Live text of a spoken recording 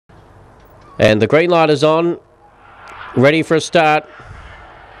And the green light is on, ready for a start.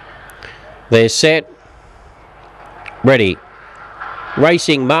 They're set, ready.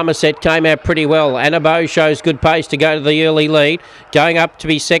 Racing, Marmoset came out pretty well. Annabo shows good pace to go to the early lead. Going up to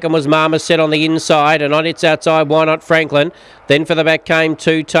be second was Marmoset on the inside, and on its outside, Why Not Franklin. Then for the back came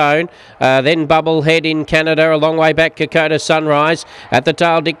Two Tone. Then Bubblehead in Canada. A long way back, Kokoda Sunrise. At the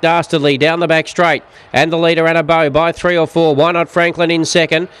tail, Dick Dastardly down the back straight. And the leader, Annabo, by 3 or 4. Why Not Franklin in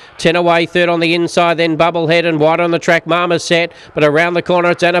second. 10 away, third on the inside. Then Bubblehead and wide on the track, Marmoset. But around the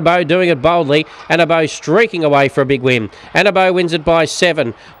corner, it's Annabo doing it boldly. Annabo streaking away for a big win. Annabo wins it by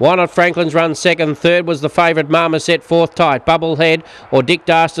 7. Why Not Franklin's run second. Third was the favourite Marmoset. Fourth tight, Bubblehead or Dick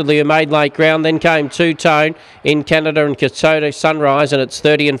Dastardly, who made late ground. Then came Two Tone in Canada and Kokoda Sunrise, and it's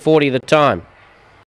 30 and 40 the time.